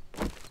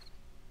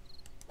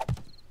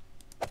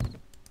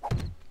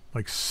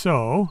 Like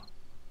so.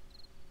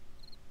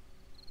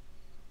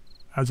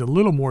 Adds a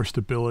little more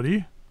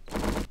stability.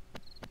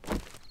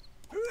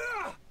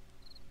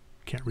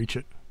 Can't reach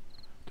it.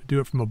 To do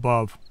it from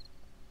above.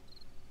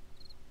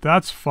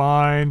 That's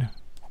fine.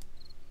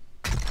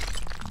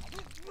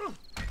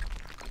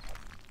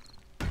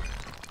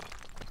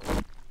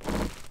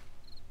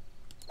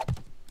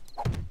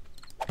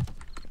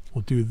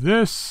 We'll do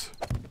this.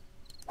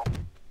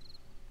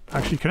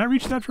 Actually, can I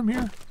reach that from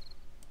here?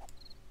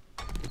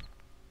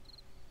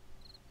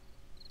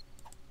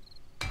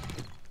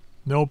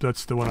 Nope,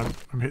 that's the one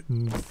I'm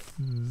hitting.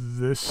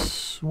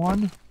 This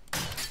one?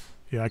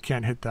 Yeah, I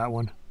can't hit that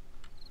one.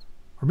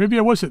 Or maybe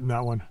I was hitting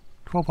that one.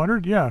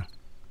 1200? Yeah.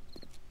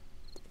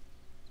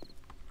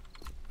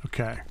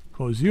 Okay.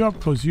 Close you up,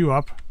 close you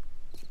up.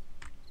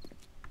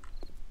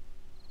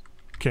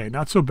 Okay,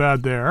 not so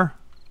bad there.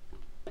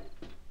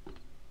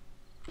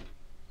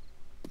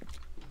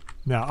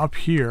 Now up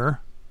here,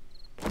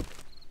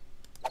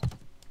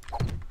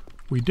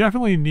 we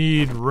definitely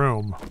need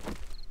room.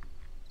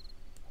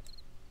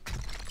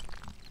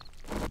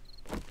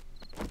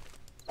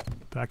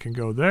 That can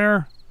go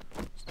there.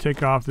 Let's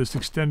take off this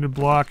extended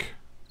block.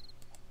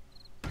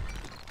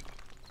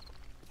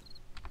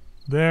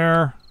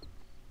 There.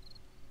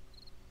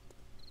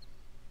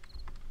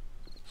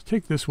 Let's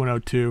take this one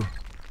out too.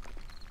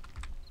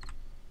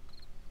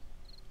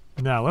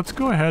 Now let's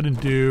go ahead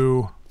and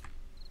do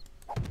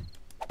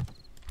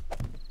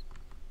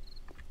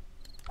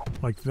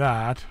like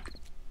that.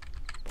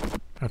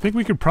 I think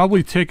we could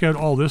probably take out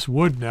all this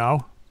wood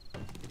now.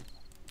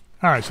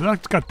 Alright, so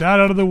that's got that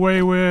out of the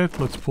way with.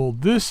 Let's pull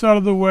this out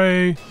of the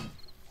way.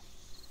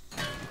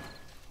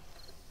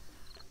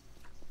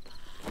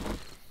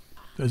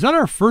 Is that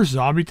our first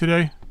zombie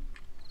today?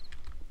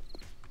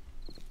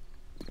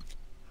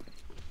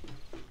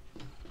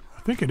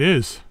 I think it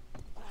is.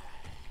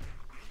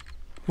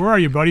 Where are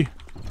you, buddy?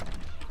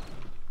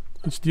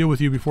 Let's deal with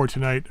you before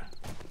tonight.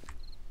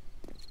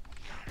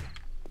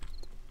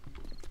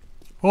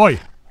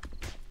 Oi!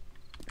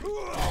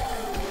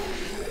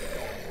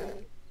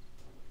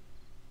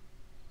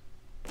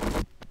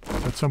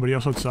 Is that somebody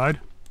else outside?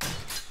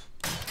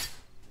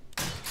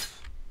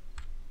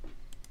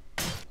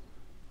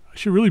 I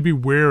should really be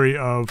wary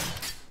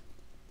of...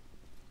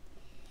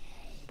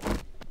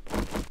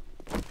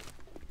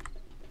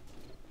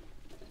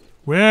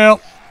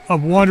 Well,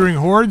 of wandering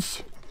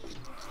hordes.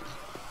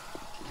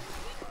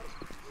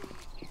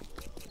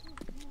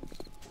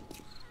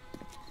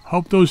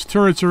 Hope those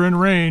turrets are in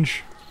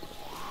range.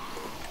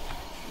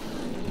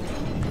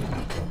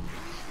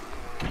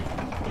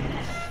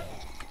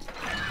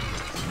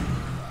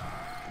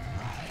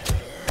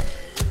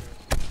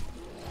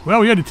 Well,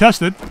 we had to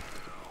test it.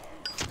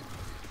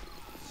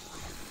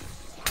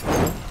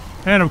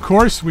 And of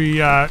course, we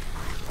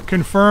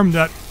confirmed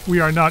that we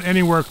are not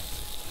anywhere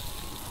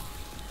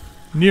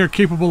near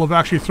capable of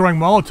actually throwing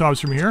Molotovs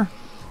from here.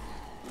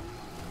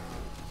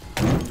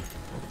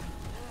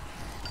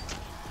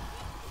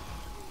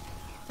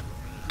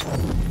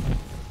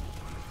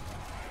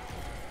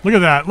 Look at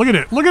that. Look at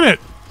it. Look at it.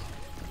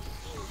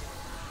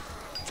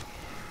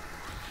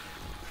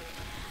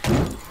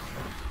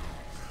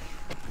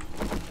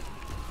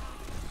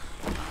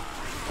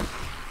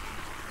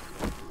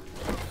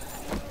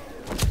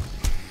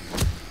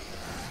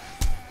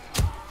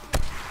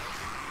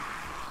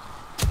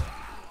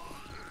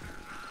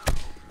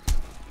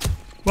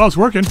 Well, it's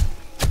working.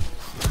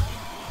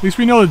 At least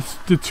we know that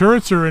the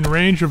turrets are in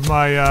range of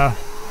my,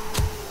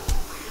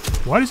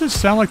 Why does it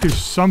sound like there's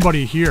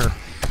somebody here?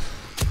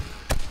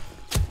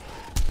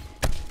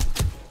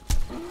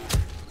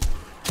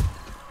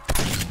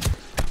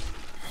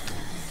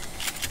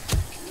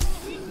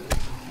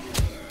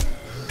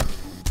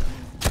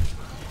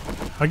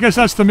 I guess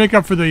that's to make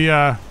up for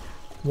the,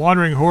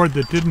 wandering horde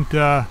that didn't,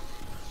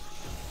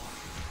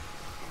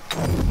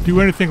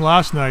 do anything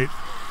last night.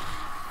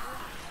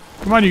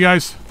 Come on, you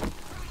guys.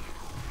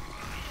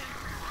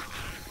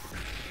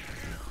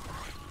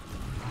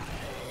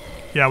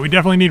 Yeah, we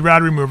definitely need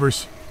rad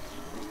removers.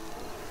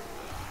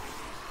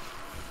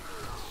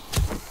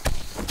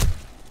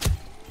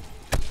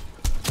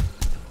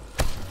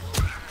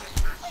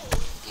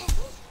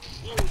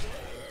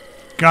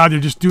 God, they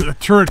just do... The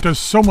turret does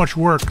so much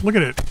work. Look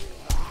at it.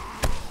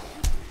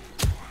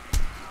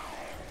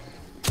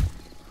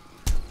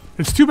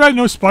 It's too bad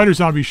no spider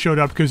zombies showed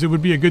up, because it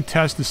would be a good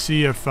test to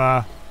see if...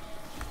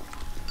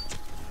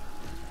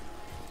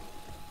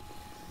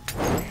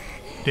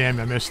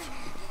 Damn, I missed.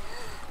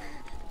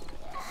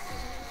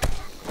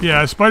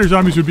 Yeah, spider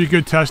zombies would be a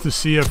good test to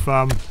see if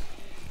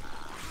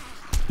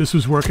this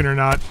was working or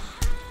not.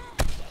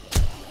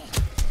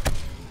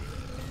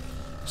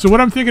 So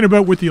what I'm thinking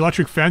about with the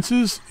electric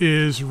fences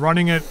is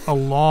running it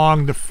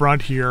along the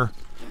front here.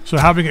 So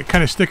having it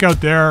kind of stick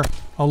out there,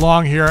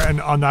 along here, and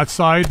on that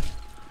side.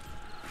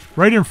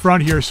 Right in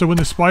front here, so when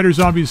the spider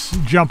zombies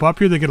jump up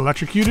here, they get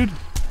electrocuted.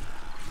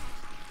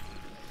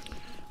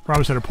 We're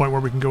almost at a point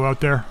where we can go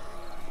out there.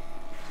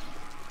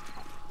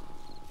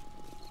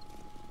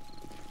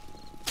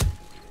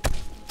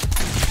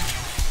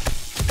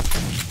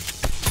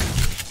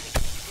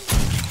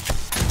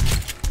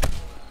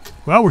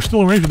 Well, we're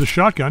still in range with the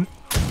shotgun.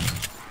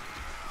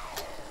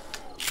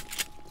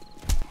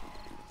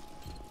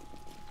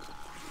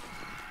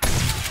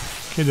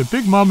 Okay, the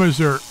big mamas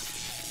are...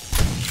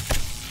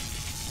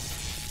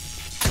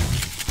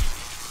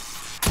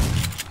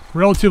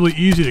 relatively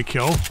easy to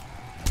kill.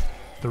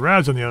 The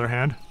rads, on the other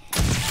hand,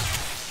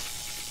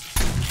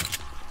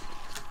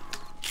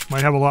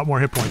 might have a lot more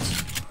hit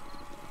points.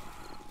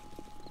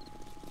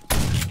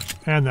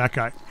 And that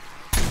guy.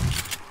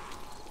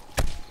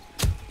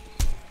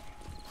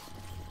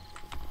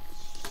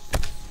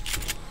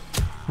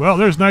 Well,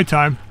 there's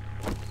nighttime.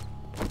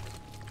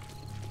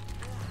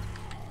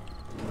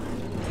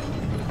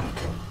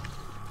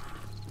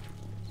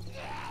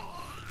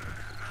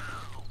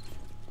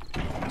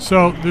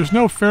 So, there's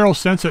no feral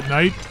sense at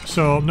night,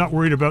 so I'm not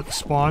worried about the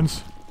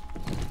spawns.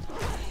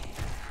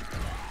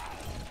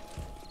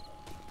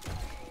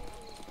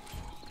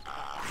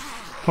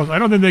 Plus, I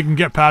don't think they can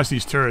get past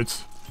these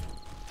turrets.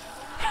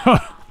 Come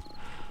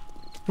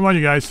on,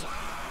 you guys.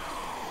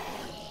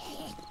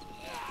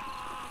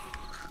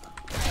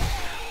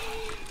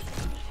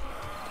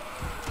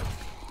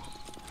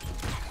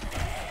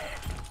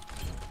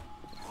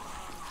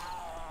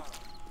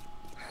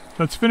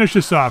 Let's finish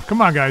this off. Come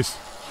on, guys.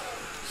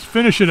 Let's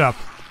finish it up.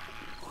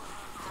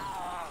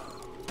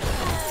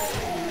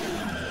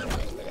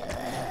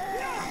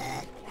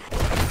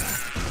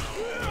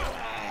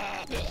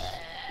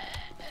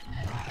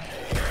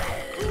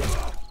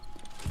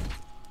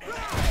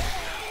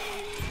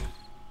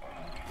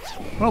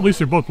 Well, at least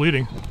they're both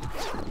bleeding.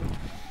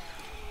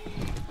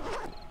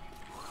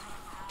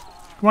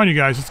 Come on, you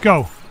guys. Let's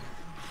go.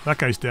 That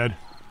guy's dead.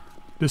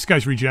 This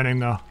guy's regenning,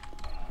 though.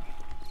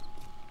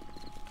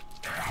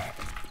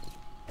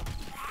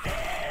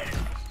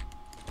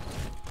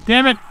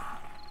 Damn it!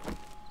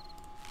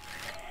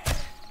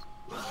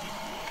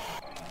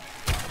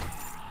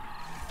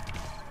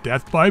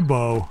 Death by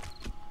bow.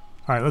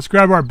 Alright, let's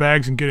grab our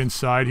bags and get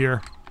inside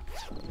here.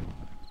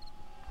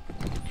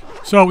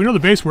 So, we know the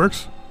base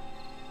works.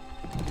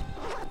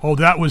 Oh,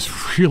 that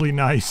was really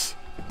nice.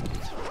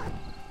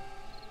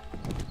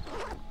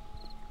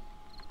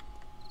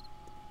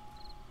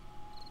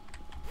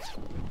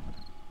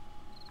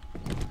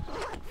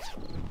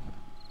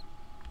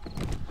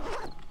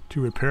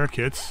 Two repair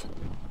kits.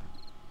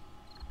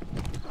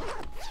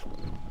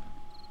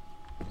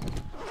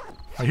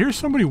 I hear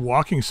somebody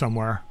walking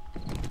somewhere.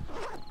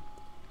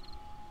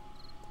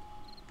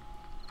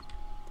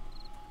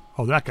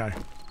 Oh, that guy.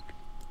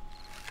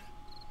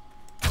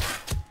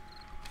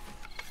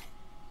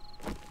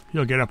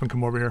 He'll get up and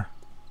come over here.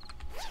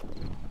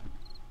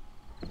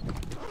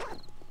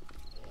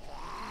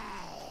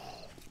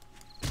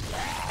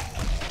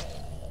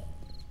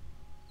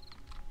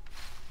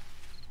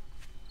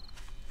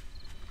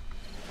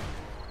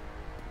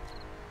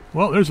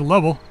 Well, there's a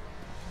level.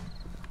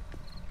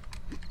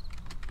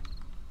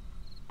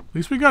 At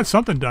least we got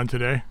something done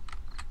today.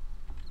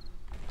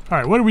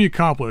 Alright, what did we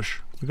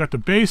accomplish? We got the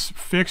base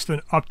fixed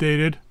and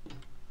updated,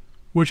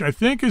 which I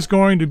think is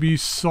going to be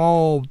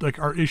solved. Like,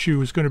 our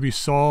issue is going to be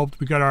solved.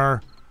 We got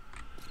our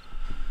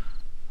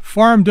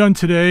farm done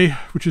today,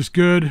 which is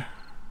good.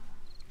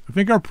 I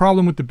think our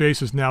problem with the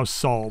base is now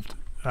solved.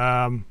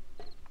 It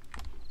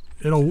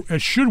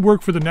should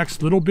work for the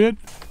next little bit.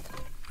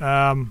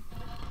 I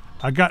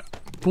got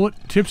bullet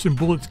tips and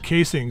bullets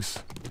casings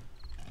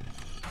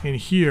in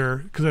here,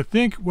 because I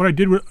think what I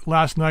did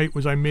last night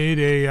was I made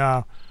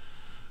a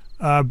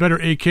better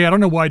AK. I don't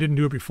know why I didn't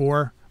do it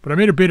before, but I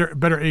made a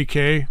better AK,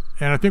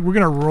 and I think we're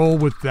going to roll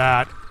with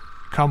that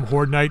come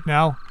Horde Night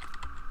now.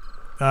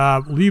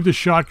 Leave the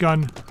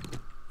shotgun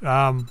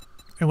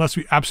unless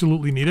we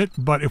absolutely need it,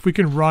 but if we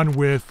can run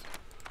with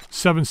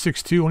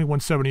 7.62, only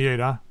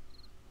 178, huh?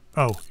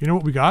 Oh, you know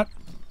what we got?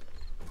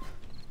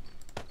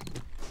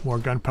 More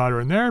gunpowder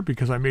in there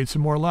because I made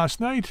some more last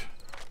night.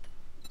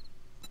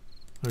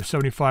 There's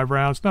 75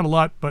 rounds. Not a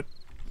lot, but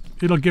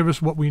it'll give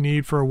us what we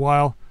need for a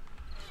while.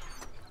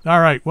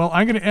 Alright, well,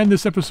 I'm going to end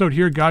this episode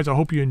here, guys. I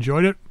hope you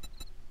enjoyed it.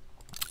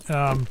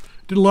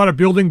 Did a lot of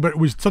building, but it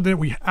was something that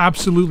we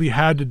absolutely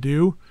had to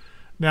do.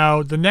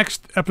 Now, the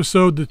next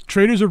episode, the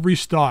traders have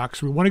restocked,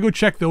 so we want to go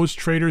check those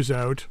traders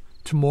out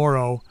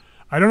tomorrow.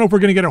 I don't know if we're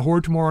going to get a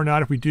horde tomorrow or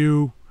not. If we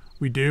do,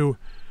 we do.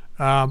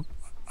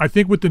 I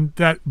think with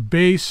that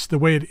base, the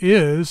way it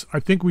is,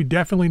 I think we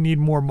definitely need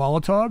more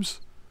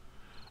Molotovs.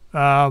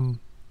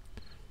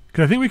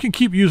 Because I think we can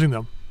keep using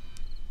them.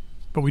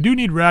 But we do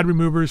need rad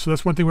removers, so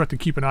that's one thing we have to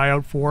keep an eye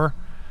out for.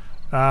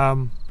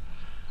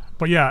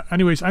 But yeah,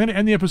 anyways, I'm going to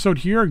end the episode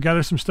here,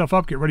 gather some stuff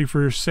up, get ready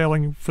for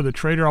sailing for the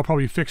trader. I'll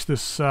probably fix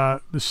this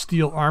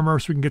steel armor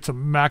so we can get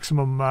some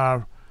maximum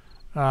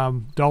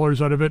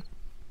dollars out of it.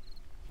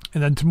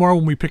 And then tomorrow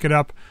when we pick it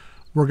up,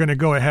 we're going to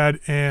go ahead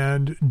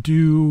and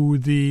do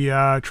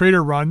the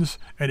trader runs.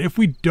 And if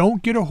we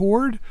don't get a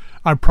horde,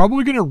 I'm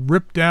probably going to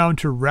rip down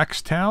to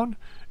Rextown,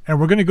 and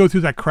we're going to go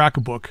through that crack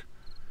book.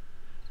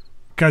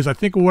 Guys, I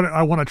think what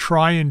I want to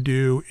try and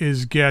do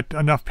is get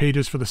enough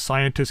pages for the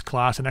scientist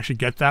class and actually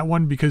get that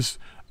one, because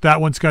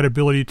that one's got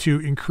ability to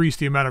increase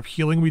the amount of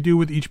healing we do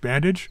with each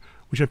bandage,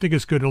 which I think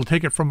is good. It'll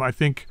take it from, I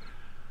think,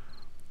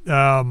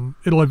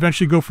 it'll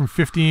eventually go from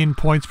 15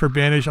 points per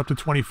bandage up to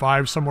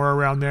 25, somewhere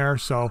around there.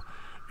 So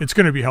it's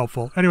going to be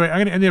helpful. Anyway, I'm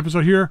going to end the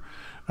episode here.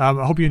 I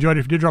hope you enjoyed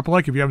it. If you did, drop a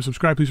like. If you haven't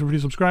subscribed, please feel free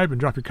to subscribe and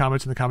drop your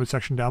comments in the comment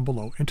section down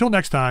below. Until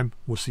next time,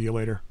 we'll see you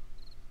later.